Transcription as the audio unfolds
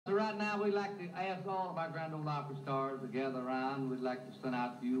So right now we'd like to ask all of our Grand Ole Opry stars to gather around. We'd like to send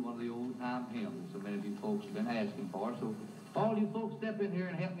out to you one of the old-time hymns so many of you folks have been asking for. So all you folks step in here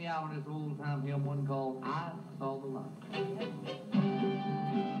and help me out on this old-time hymn, one called I Saw the Light.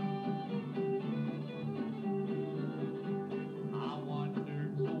 I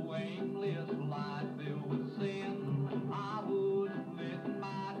wandered so aimless, life filled with sin. I would have let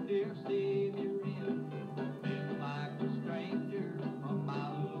my dear Savior in. Been like a stranger from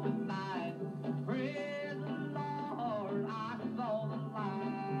out of the night. Praise the Lord, I saw the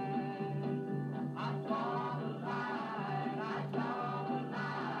light. I saw the light, I saw the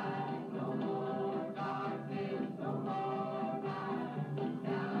light. No more darkness, no more night.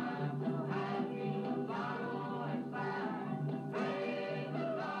 Now I'm so happy, the sorrow inside. Praise the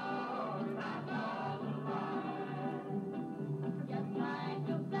Lord, I saw the light. Just like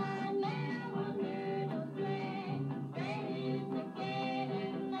a blind man wandered astray, straight is the gate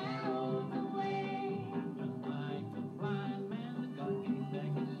and narrow's the way. Just like a blind man that God gave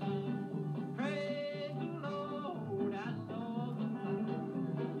back his son. Praise the Lord, I saw the light.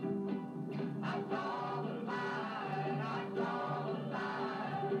 I saw the light, I saw the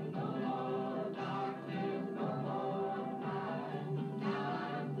light. No more darkness, no more night. Now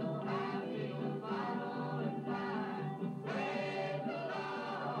I'm so happy to follow and fly. Praise the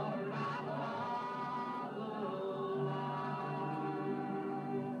Lord, I saw the light.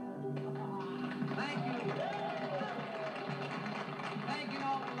 Thank you. Thank you an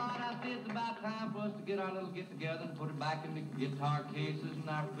awful lot. I see it's about time for us to get our little get-together and put it back in the guitar cases and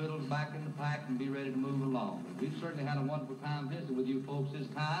our fiddles back in the pack and be ready to move along. We've certainly had a wonderful time visiting with you folks this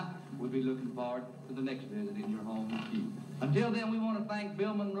time. We'll be looking forward to the next visit in your home with you. Until then, we want to thank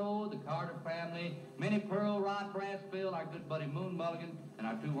Bill Monroe, the Carter family, Minnie Pearl, Rod Brassfield, our good buddy Moon Mulligan, and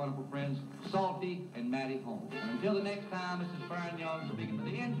our two wonderful friends, Salty and Matty Holmes. And until the next time, this is Faron Young speaking for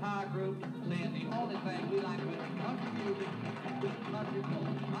the entire group, saying the only thing we like to